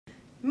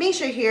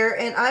Misha here,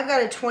 and I've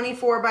got a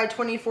 24 by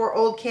 24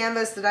 old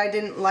canvas that I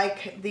didn't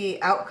like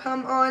the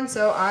outcome on,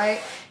 so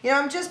I've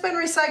just been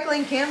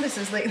recycling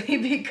canvases lately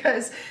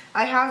because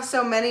I have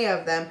so many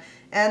of them.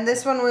 And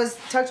this one was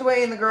tucked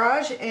away in the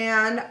garage,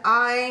 and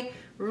I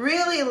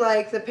really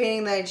like the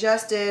painting that I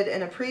just did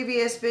in a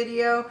previous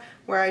video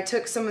where I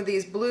took some of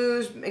these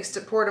blues,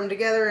 poured them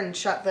together, and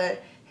shot the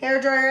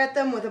hairdryer at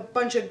them with a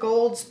bunch of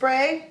gold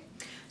spray.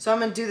 So I'm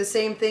going to do the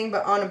same thing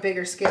but on a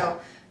bigger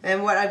scale.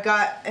 And what I've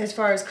got as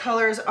far as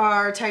colors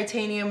are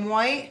titanium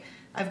white,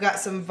 I've got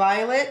some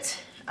violet,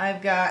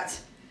 I've got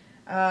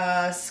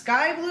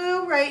sky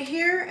blue right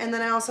here, and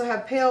then I also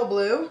have pale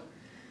blue.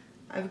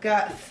 I've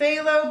got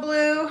phthalo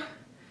blue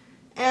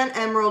and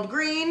emerald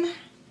green.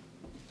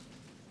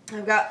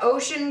 I've got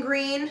ocean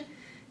green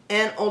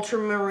and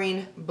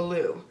ultramarine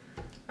blue.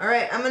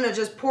 Alright, I'm going to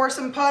just pour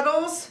some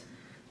puddles,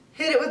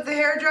 hit it with the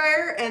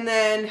hairdryer, and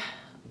then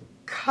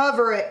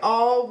cover it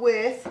all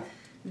with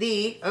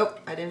the, oh,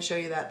 I didn't show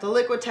you that, the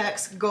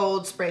Liquitex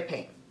gold spray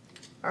paint.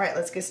 Alright,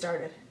 let's get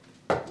started.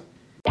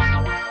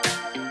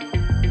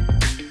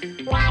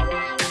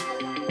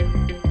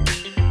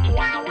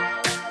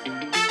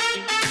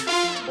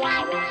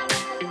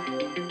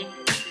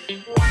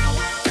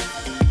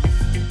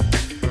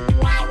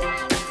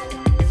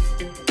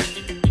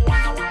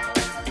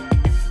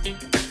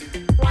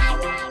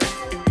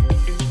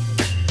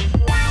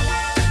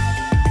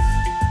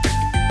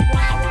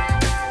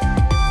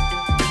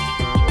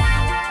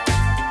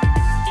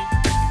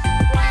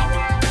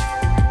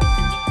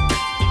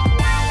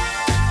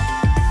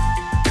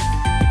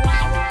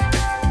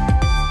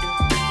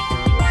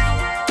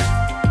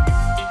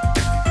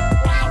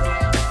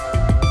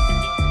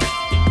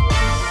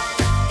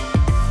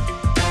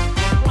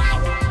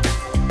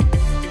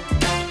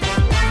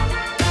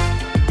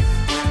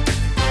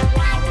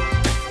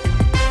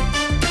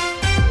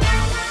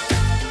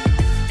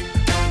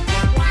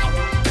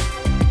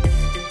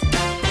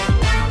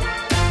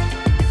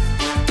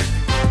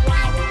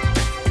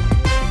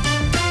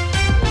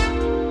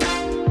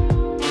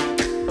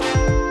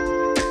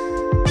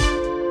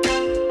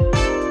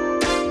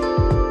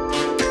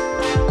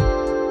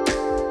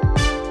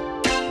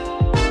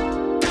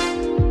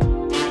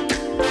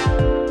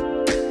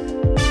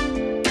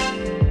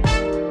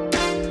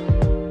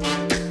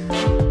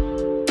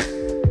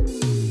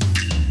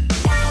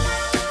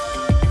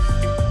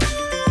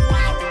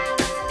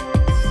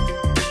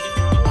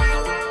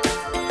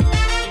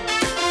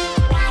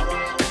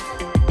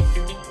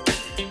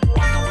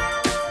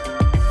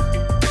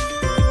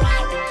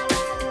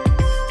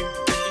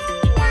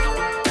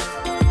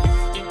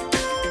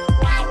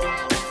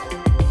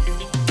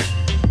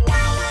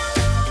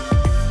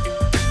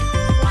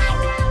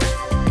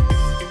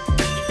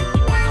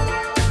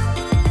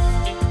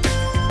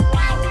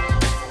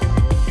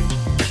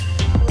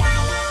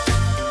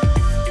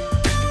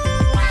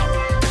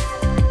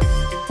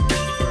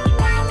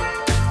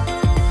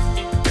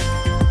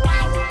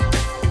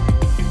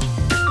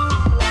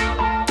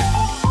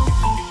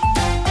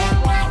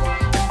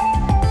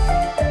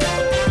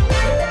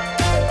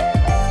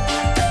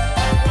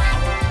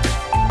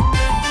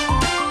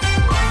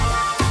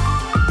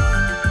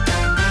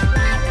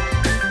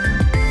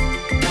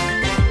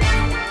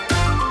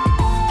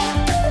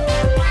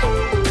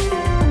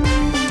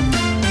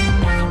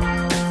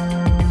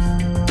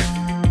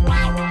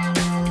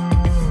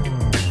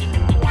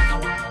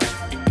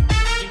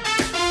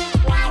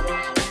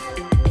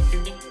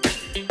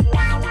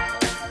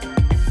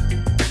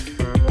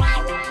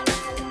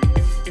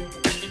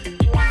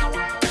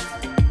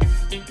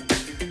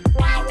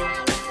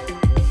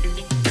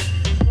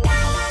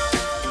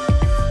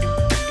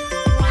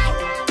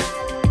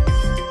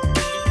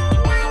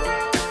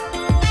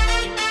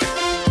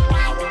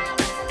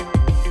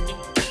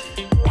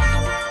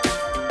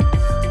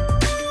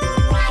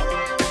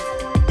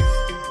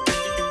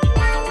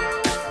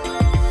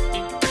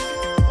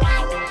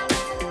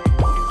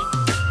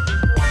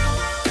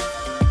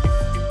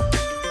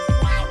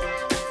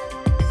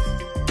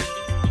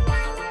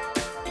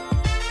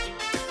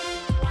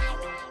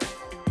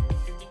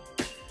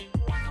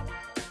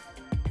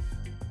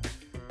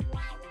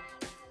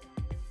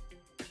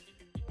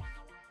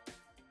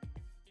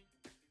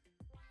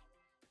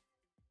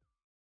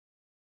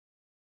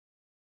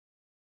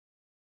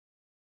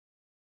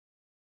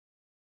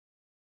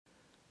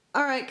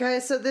 Alright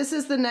guys, so this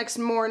is the next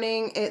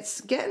morning. It's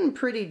getting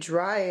pretty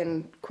dry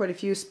in quite a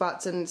few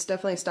spots, and it's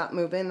definitely stopped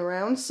moving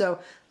around, so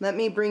let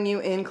me bring you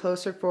in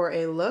closer for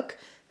a look.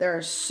 There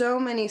are so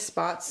many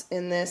spots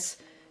in this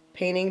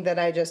painting that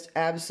I just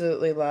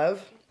absolutely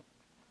love.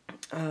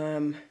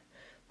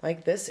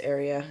 Like this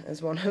area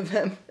is one of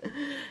them.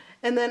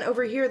 And then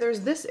over here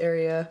there's this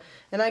area,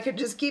 and I could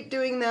just keep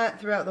doing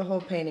that throughout the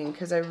whole painting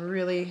because I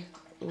really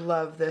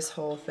love this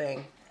whole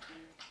thing.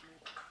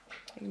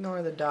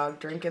 Ignore the dog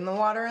drinking the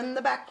water in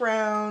the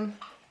background.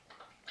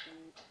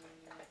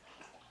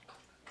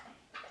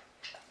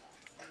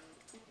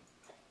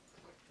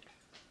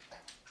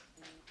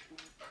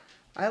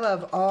 I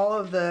love all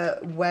of the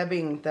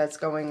webbing that's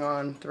going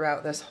on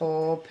throughout this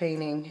whole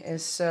painting.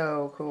 Is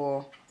so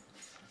cool.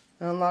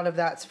 And a lot of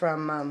that's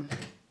from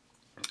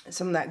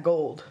some of that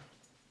gold.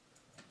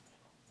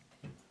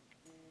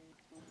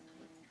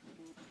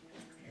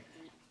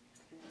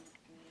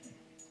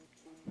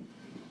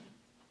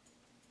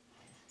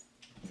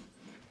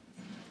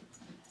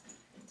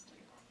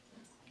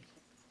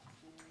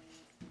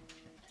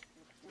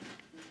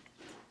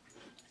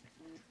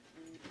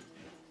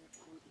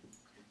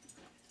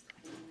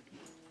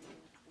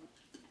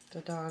 The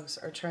dogs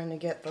are trying to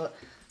get the,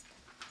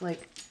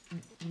 like,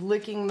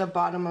 licking the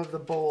bottom of the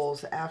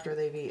bowls after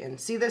they've eaten.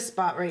 See this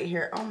spot right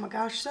here? Oh my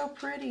gosh, so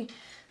pretty.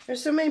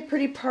 There's so many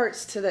pretty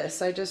parts to this.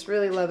 I just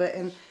really love it.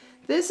 And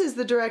this is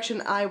the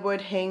direction I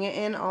would hang it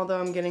in, although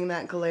I'm getting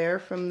that glare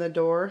from the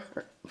door,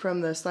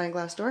 from the sliding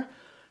glass door.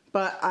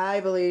 But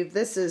I believe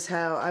this is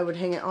how I would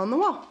hang it on the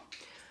wall.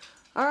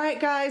 Alright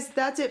guys,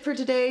 that's it for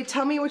today.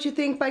 Tell me what you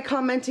think by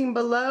commenting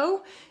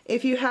below.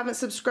 If you haven't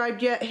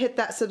subscribed yet, hit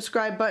that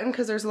subscribe button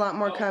because there's a lot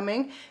more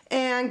coming.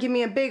 And give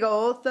me a big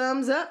old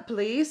thumbs up,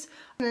 please.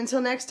 And until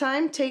next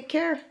time, take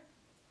care.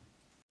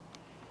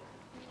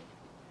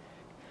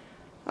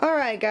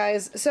 Alright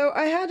guys, so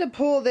I had to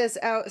pull this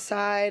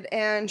outside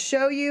and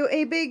show you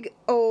a big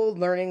old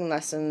learning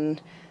lesson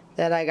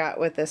that I got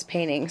with this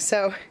painting.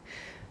 So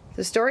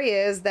the story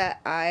is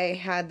that I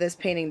had this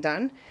painting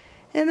done.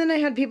 And then I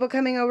had people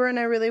coming over and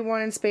I really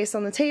wanted space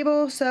on the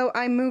table, so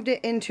I moved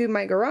it into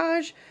my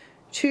garage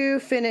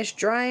to finish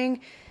drying.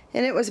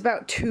 And it was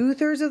about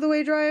 2/3 of the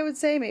way dry, I would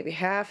say, maybe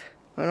half.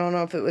 I don't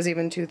know if it was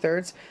even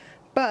 2/3.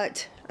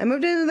 But I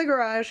moved it into the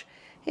garage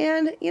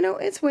and, you know,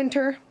 it's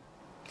winter.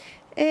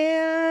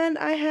 And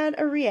I had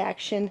a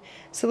reaction.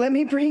 So let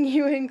me bring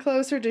you in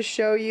closer to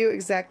show you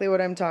exactly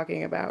what I'm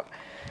talking about.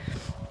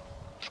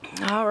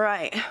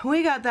 Alright,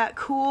 we got that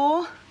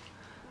cool,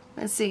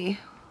 let's see.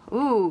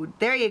 Ooh,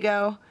 there you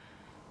go.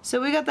 So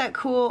we got that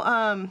cool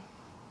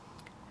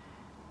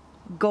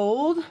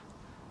gold,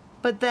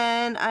 but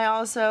then I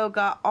also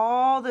got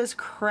all this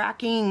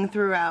cracking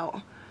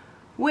throughout,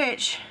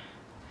 which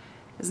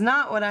is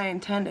not what I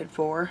intended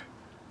for,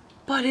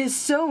 but is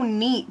so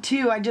neat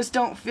too. I just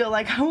don't feel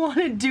like I want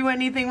to do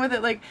anything with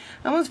it. Like,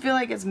 I almost feel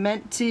like it's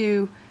meant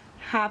to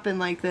happen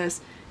like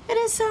this. It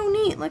is so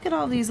neat. Look at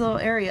all these little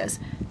areas.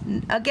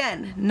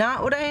 Again,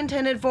 not what I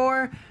intended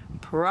for.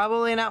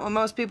 Probably not what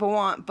most people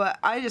want, but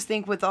I just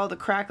think with all the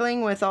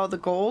crackling, with all the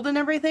gold and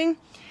everything,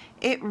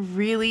 it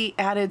really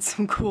added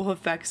some cool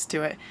effects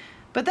to it.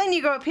 But then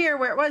you go up here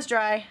where it was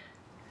dry,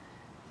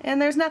 and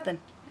there's nothing,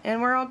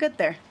 and we're all good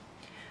there.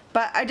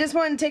 But I just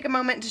wanted to take a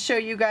moment to show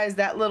you guys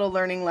that little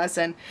learning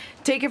lesson.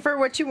 Take it for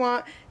what you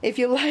want. If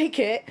you like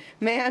it,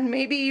 man,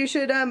 maybe you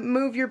should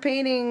move your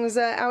paintings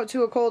out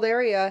to a cold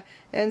area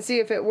and see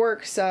if it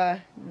works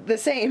the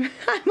same.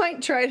 I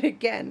might try it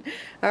again.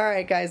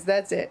 Alright guys,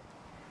 that's it.